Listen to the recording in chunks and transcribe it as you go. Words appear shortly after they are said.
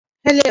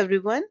Hello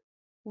everyone.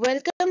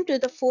 Welcome to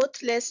the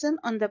fourth lesson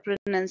on the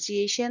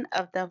pronunciation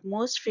of the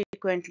most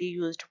frequently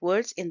used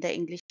words in the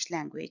English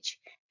language.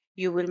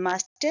 You will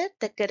master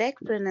the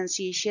correct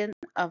pronunciation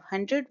of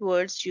 100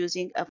 words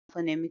using a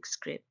phonemic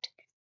script.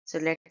 So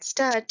let's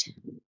start.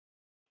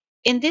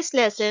 In this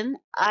lesson,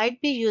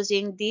 I'd be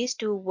using these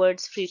two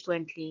words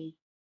frequently: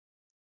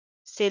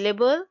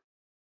 syllable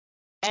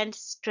and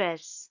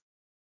stress.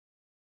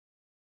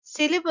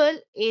 Syllable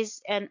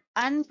is an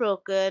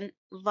unbroken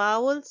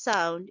vowel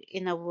sound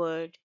in a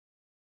word.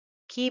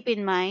 Keep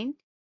in mind,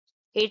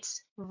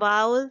 it's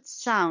vowel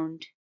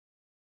sound,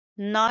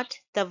 not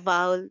the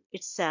vowel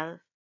itself.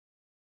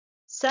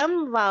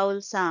 Some vowel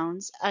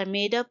sounds are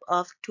made up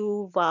of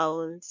two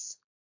vowels.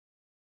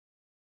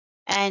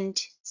 And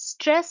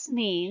stress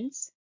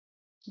means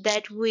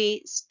that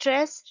we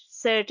stress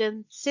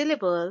certain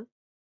syllable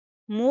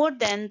more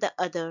than the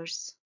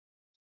others.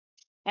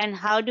 And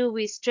how do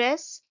we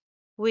stress?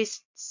 We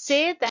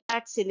say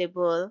that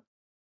syllable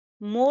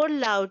more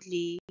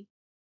loudly,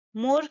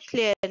 more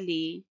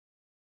clearly,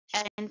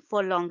 and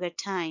for longer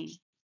time.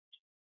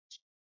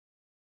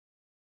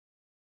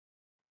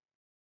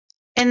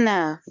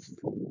 Enough.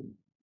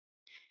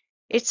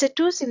 It's a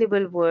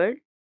two-syllable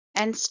word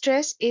and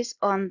stress is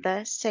on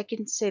the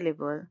second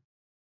syllable.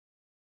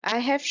 I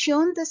have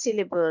shown the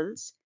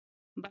syllables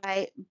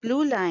by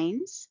blue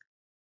lines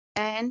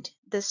and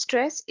the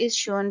stress is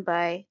shown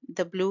by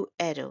the blue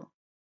arrow.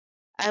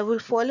 I will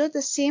follow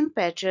the same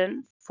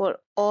pattern for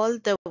all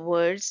the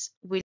words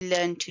we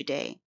learn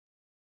today.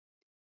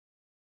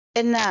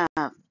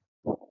 Enough,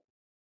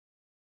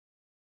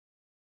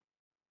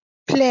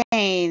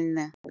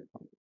 plain,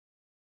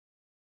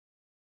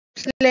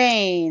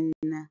 plain,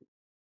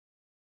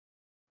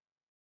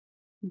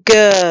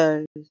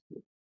 girl.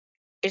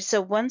 It's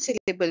a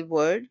one-syllable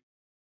word,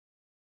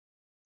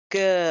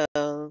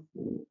 girl.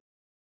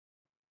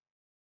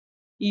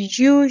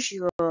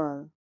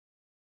 Usual.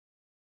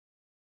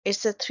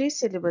 It's a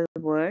three-syllable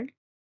word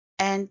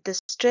and the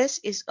stress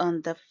is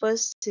on the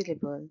first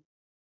syllable.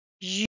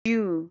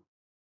 Usual.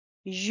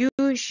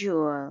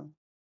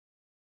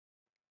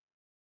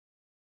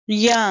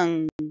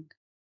 Young,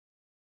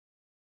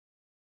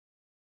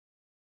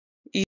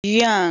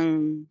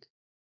 young.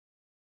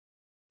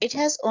 It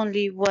has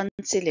only one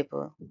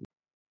syllable.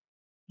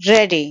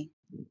 Ready.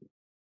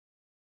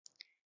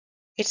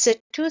 It's a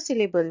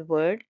two-syllable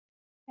word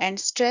and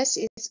stress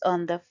is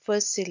on the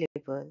first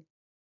syllable.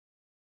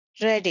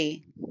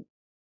 Ready.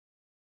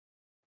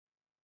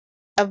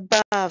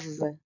 Above.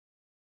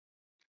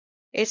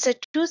 It's a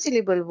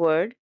two-syllable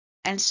word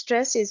and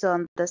stress is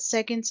on the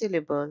second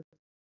syllable.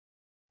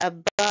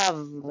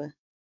 Above.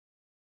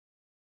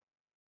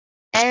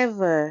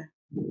 Ever.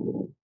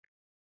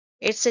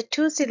 It's a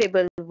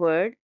two-syllable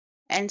word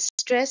and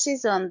stress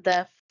is on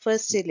the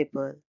first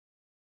syllable.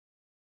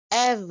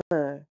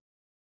 Ever.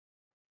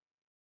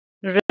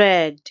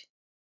 Red.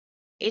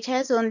 It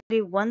has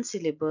only one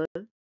syllable.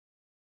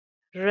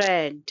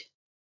 Red.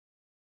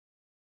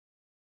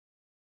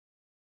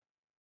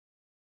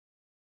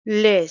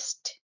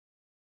 List.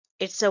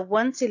 It's a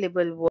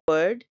one-syllable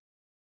word.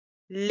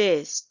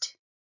 List.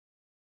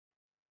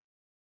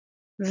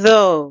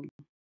 Though.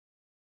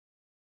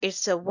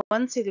 It's a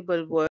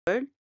one-syllable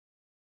word.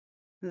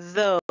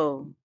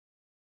 Though.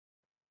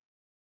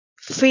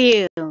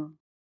 Feel.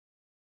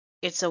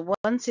 It's a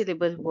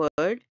one-syllable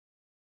word.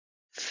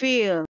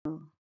 Feel.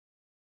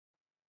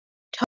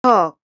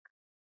 Talk.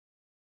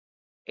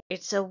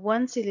 It's a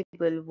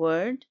one-syllable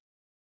word.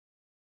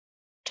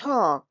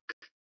 Talk.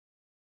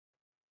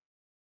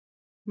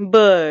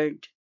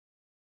 Bird.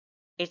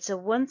 It's a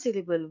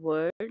one-syllable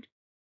word.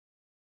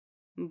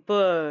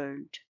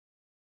 Bird.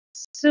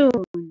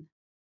 Soon.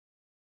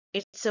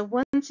 It's a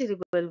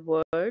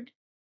one-syllable word.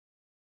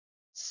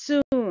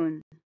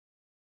 Soon.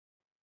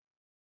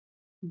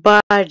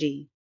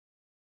 Body.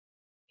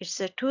 It's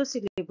a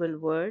two-syllable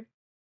word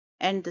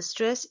and the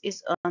stress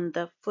is on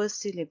the first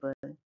syllable.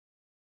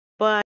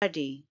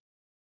 Body.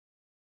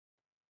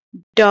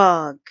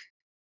 Dog.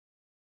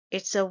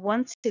 It's a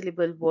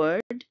one-syllable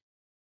word.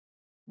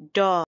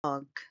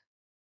 Dog.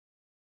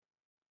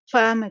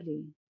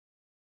 Family.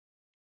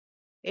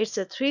 It's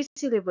a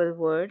three-syllable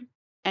word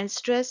and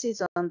stress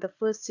is on the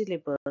first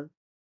syllable.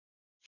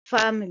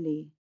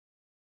 Family.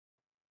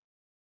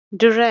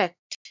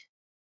 Direct.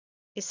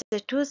 It's a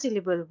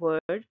two-syllable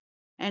word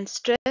and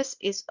stress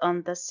is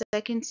on the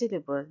second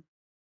syllable.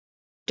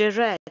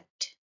 Direct.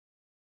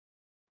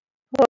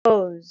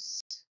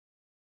 Pose.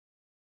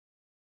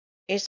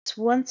 It's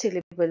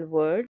one-syllable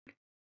word.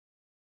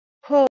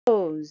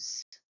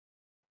 Pose.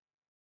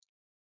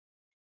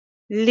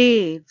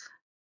 Leave.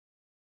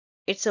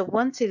 It's a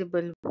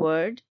one-syllable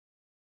word.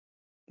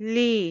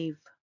 Leave.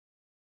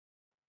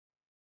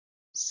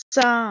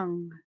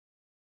 Song.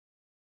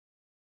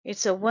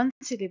 It's a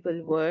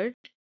one-syllable word.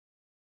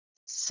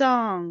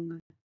 Song.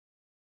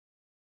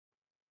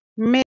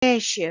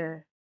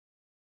 Measure.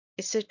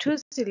 It's a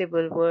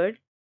two-syllable word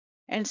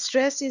and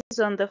stress is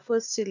on the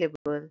first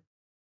syllable.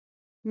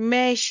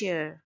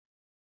 Measure.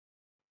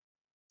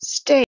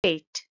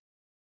 State.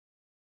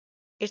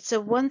 It's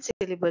a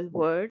one-syllable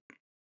word.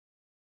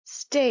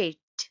 State.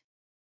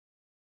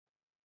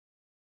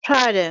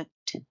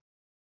 Product.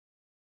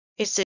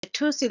 It's a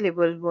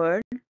two-syllable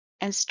word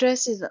and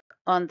stress is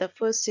on the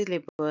first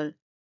syllable.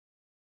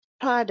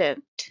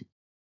 Product.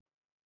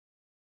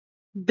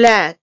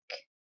 Black.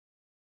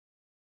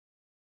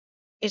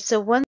 It's a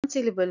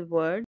one-syllable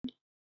word.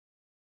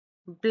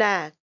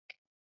 Black.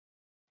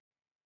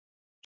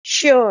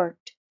 Short.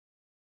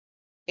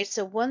 It's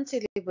a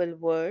one-syllable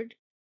word.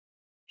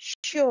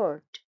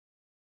 Short.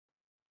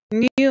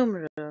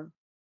 Numeral.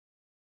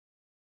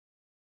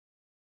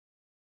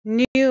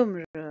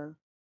 Numeral.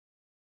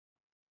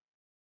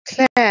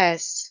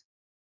 Class.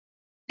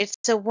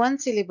 It's a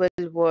one-syllable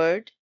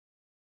word.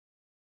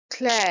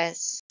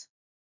 Class.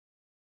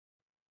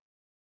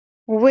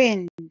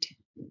 Wind.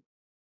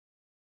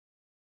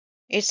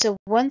 It's a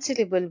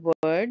one-syllable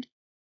word.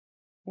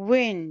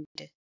 Wind.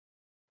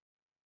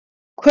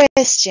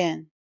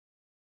 Question.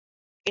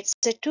 It's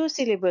a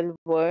two-syllable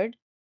word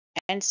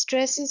and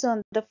stress is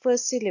on the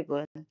first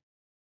syllable.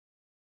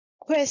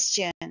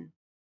 Question.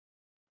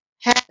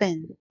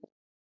 Happen.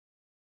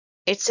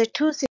 It's a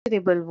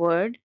two-syllable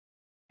word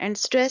and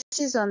stress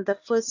is on the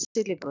first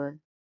syllable.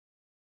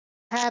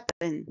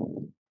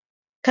 Happen.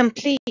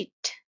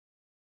 Complete.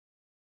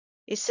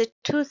 It's a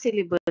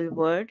two-syllable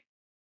word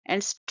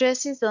and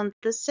stress is on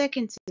the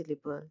second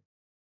syllable.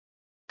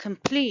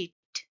 Complete.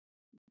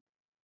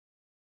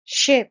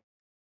 Ship.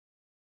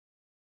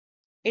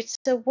 It's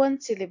a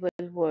one-syllable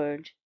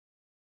word.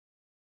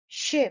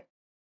 Ship.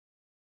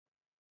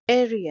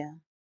 Area.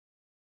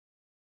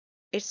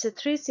 It's a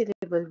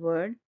three-syllable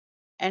word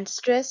and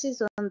stress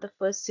is on the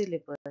first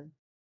syllable.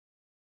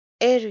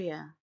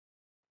 Area.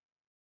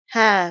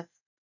 Have.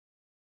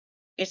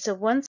 It's a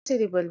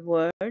one-syllable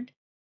word.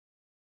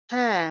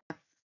 Have.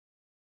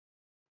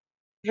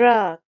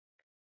 Rock.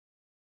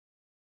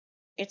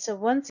 It's a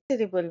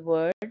one-syllable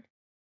word.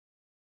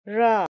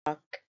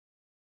 Rock.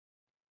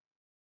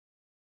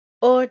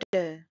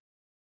 Order.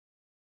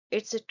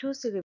 It's a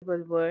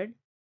two-syllable word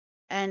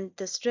and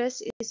the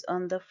stress is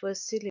on the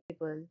first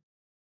syllable.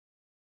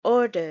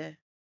 Order.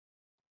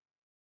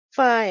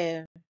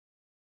 Fire.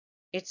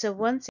 It's a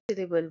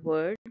one-syllable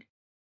word.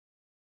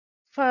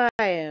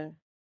 Fire.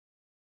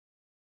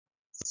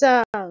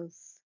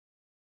 South.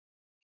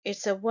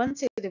 It's a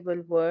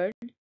one-syllable word.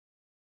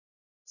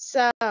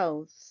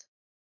 South.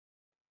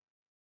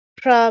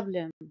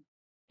 Problem.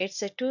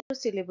 It's a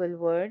two-syllable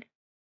word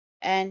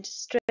and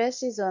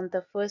stress is on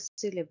the first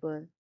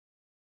syllable.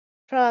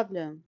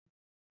 Problem.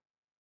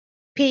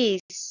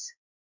 Peace.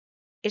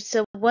 It's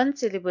a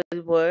one-syllable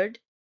word.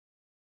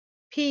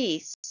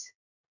 Peace.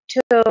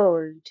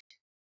 Told.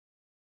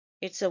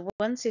 It's a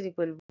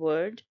one-syllable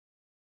word.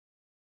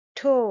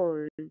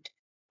 Told.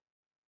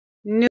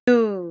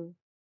 New.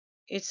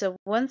 It's a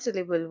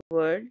one-syllable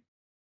word.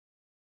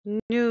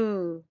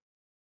 New.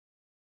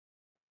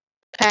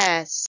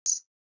 Pass.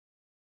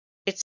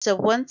 It's a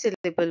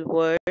one-syllable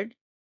word.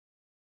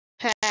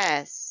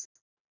 Pass.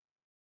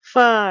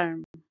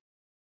 Farm.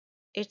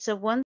 It's a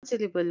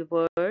one-syllable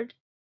word.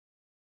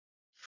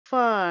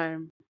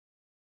 Farm.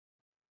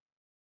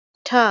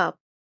 Top.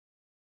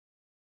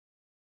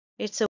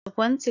 It's a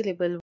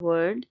one-syllable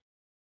word.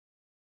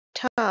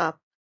 Top.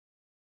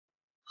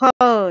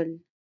 Whole.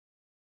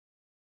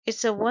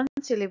 It's a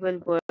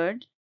one-syllable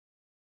word.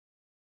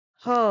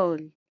 Whole.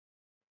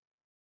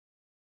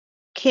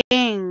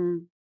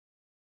 King.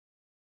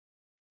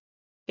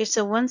 It's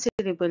a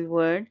one-syllable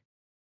word.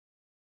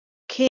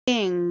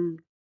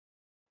 King.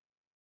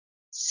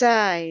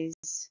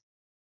 Size.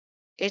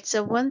 It's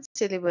a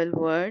one-syllable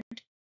word.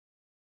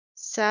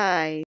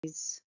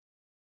 Size.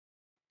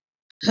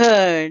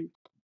 Herd.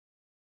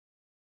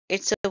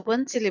 It's a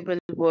one-syllable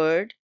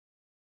word.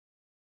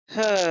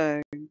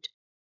 Herd.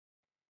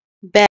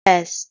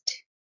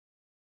 Best.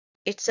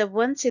 It's a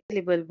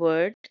one-syllable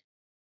word.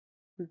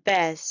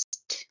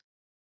 Best.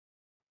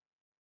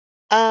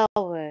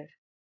 Hour.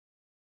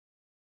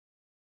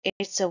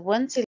 It's a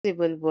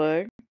one-syllable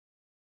word.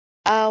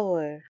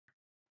 Hour.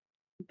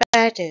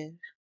 Batter.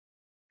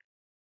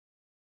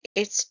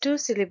 It's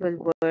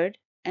two-syllable word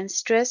and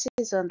stress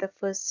is on the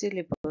first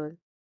syllable.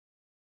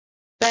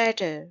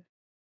 Batter.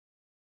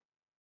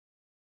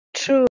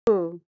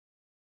 True.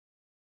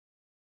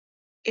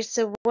 It's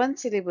a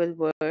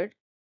one-syllable word.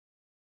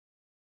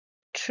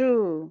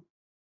 True.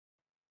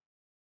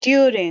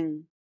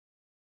 During.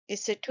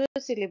 It's a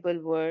two-syllable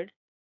word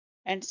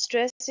and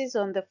stress is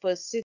on the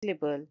first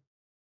syllable.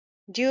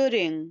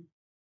 During.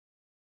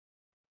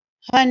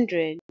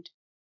 100.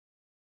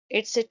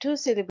 It's a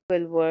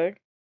two-syllable word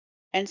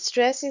and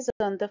stress is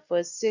on the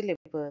first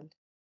syllable.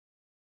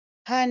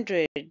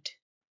 100.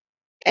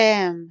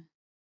 Am.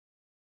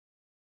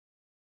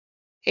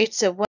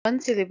 It's a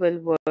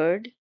one-syllable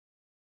word.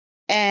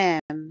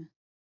 Am.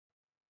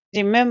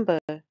 Remember.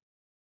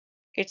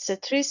 It's a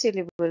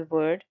three-syllable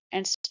word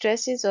and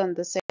stress is on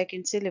the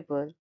second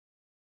syllable.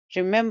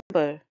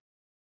 Remember.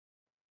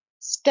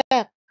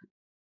 Step.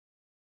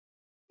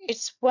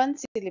 It's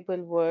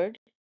one-syllable word.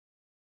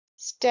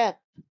 Step.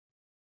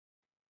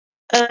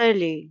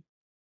 Early.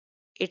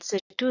 It's a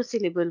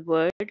two-syllable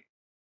word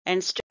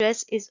and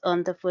stress is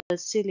on the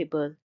first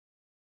syllable.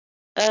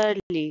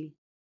 Early,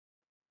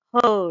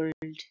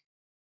 hold.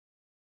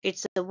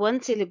 It's a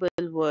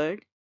one-syllable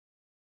word.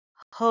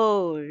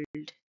 Hold.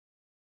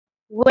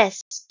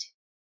 West.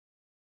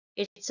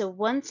 It's a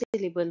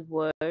one-syllable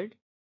word.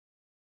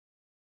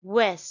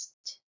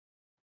 West.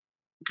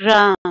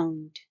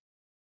 Ground.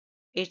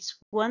 It's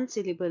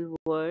one-syllable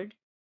word.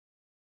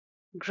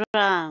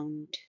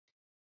 Ground.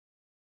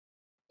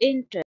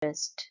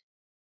 Interest.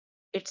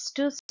 It's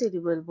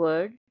two-syllable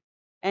word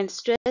and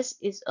stress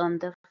is on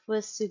the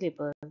first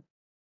syllable.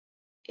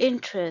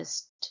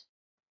 Interest.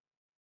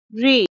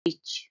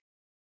 Reach.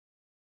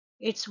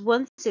 It's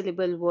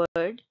one-syllable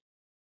word.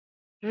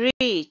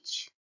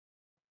 Reach.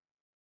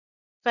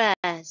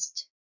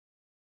 Fast.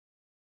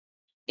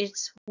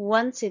 It's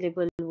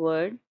one-syllable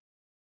word.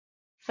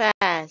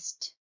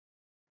 Fast.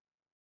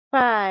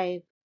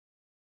 5.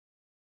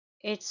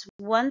 It's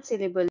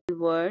one-syllable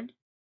word.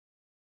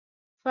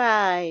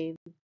 5.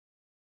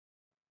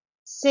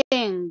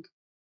 Sing.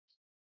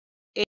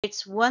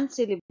 It's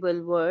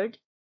one-syllable word.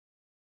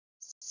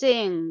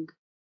 Sing.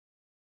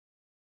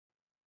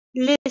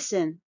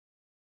 Listen.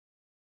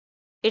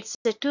 It's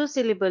a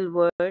two-syllable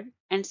word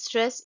and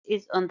stress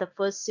is on the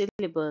first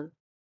syllable.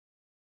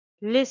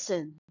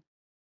 Listen.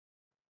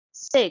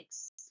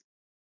 6.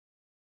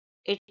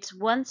 It's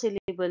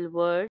one-syllable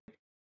word.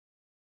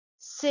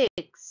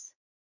 6.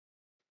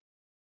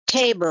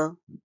 Table.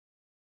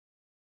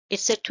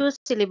 It's a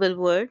two-syllable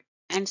word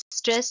and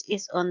stress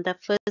is on the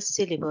first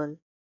syllable.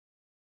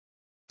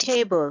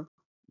 Table.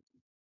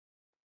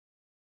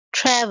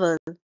 Travel.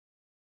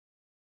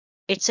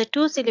 It's a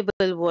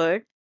two-syllable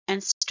word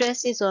and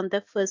stress is on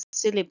the first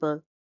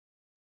syllable.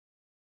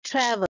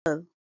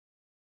 Travel.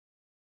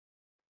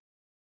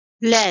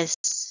 Less.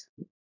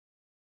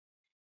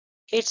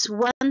 It's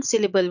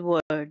one-syllable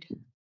word.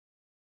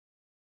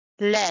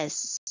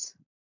 Less.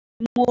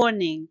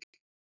 Morning.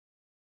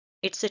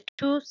 It's a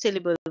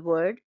two-syllable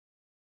word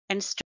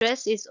and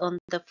stress is on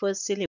the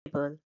first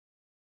syllable.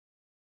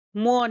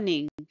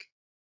 Morning.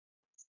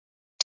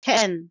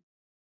 10.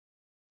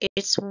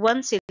 It's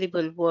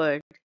one-syllable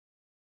word.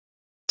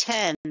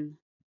 10.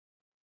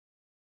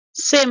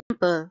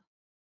 Simple.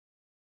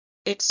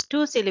 It's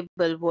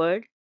two-syllable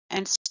word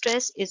and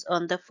stress is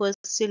on the first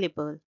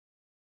syllable.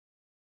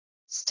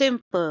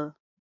 Simple.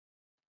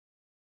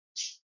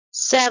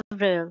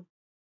 Several.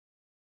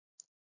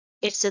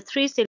 It's a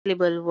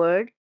three-syllable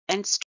word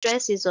and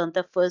stress is on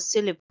the first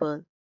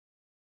syllable.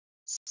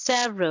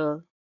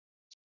 Several.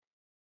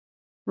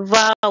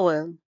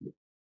 Vowel.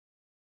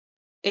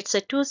 It's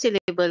a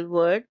two-syllable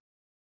word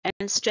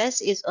and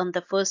stress is on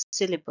the first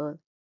syllable.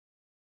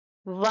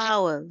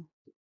 Vowel.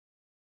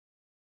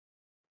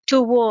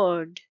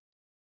 Toward.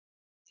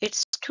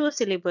 It's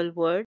two-syllable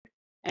word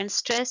and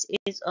stress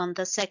is on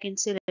the second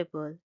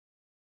syllable.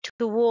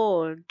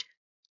 Toward.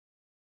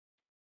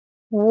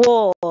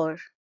 War.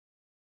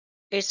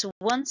 It's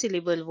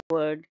one-syllable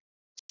word.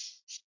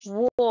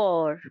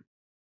 War.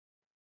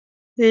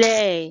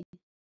 Lay.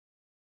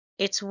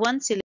 It's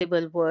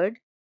one-syllable word.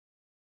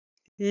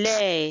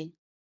 Lay.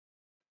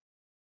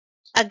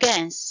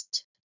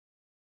 Against.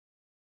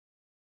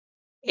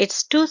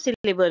 It's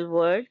two-syllable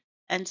word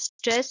and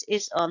stress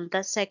is on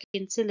the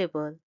second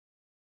syllable.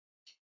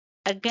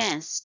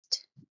 Against.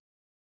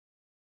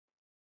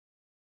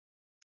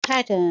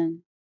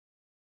 Pattern.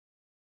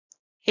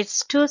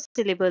 It's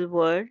two-syllable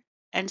word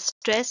and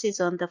stress is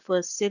on the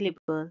first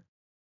syllable.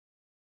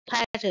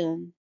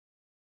 Pattern.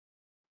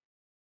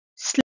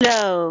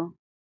 Slow.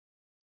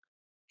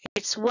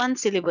 It's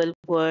one-syllable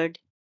word.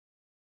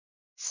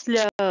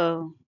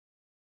 Slow.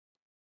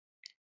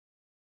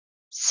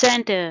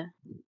 Center.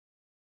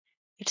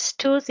 It's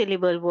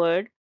two-syllable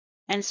word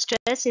and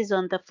stress is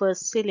on the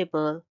first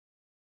syllable.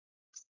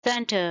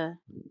 Center.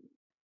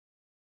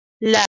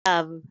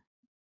 Love.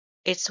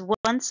 It's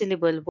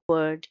one-syllable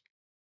word.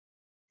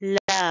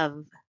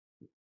 Love.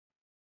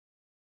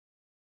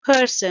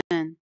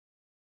 Person.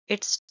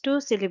 It's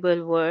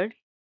two-syllable word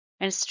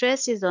and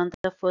stress is on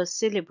the first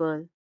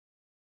syllable.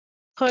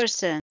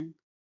 Person.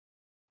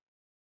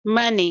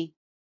 Money.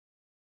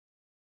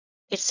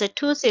 It's a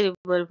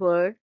two-syllable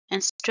word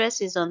and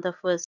stress is on the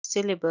first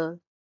syllable.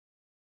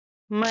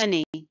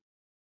 Money.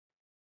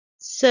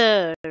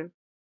 Serve.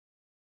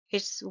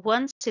 It's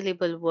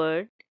one-syllable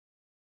word.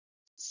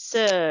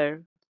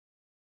 Serve.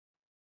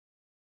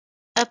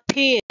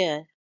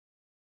 Appear.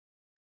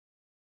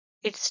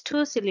 It's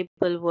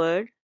two-syllable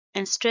word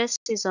and stress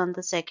is on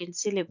the second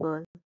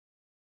syllable.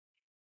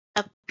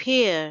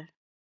 Appear.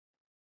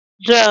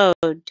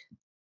 Road.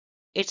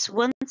 It's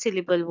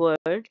one-syllable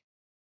word.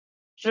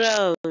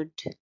 Road.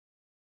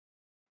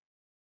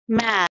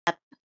 Map.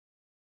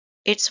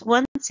 It's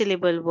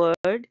one-syllable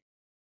word.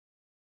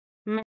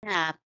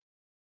 Map.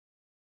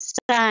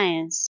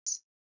 Science.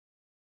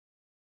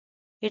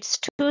 It's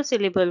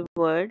two-syllable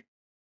word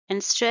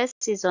and stress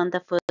is on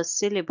the first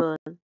syllable.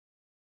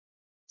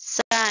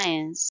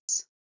 Science.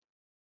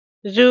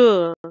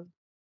 Rule.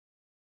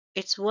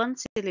 It's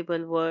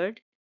one-syllable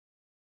word.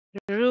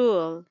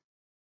 Rule.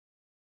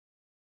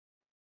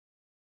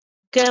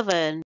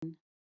 Govern.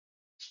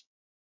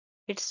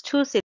 It's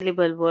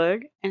two-syllable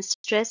word and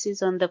stress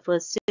is on the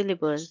first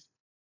syllable.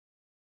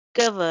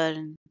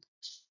 Govern.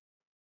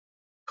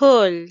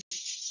 Pull.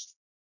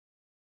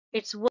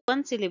 It's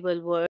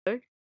one-syllable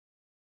word.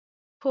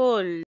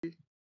 Pull.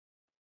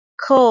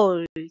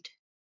 Cold.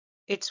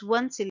 It's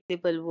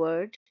one-syllable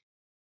word.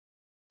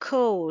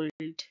 Cold.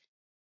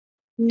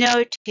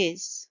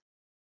 Notice.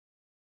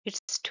 It's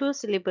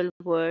two-syllable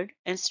word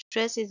and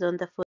stress is on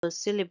the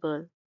first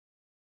syllable.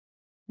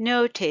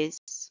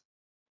 Notice.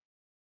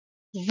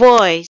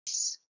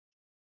 Voice.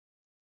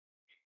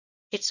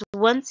 It's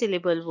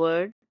one-syllable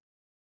word.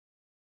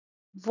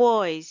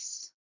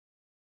 Voice.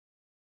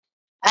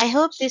 I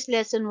hope this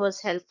lesson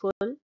was helpful.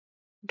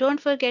 Don't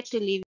forget to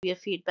leave your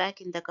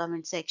feedback in the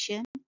comment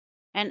section,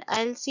 and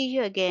I'll see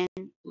you again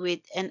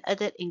with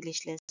another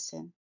English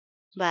lesson.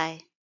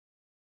 Bye.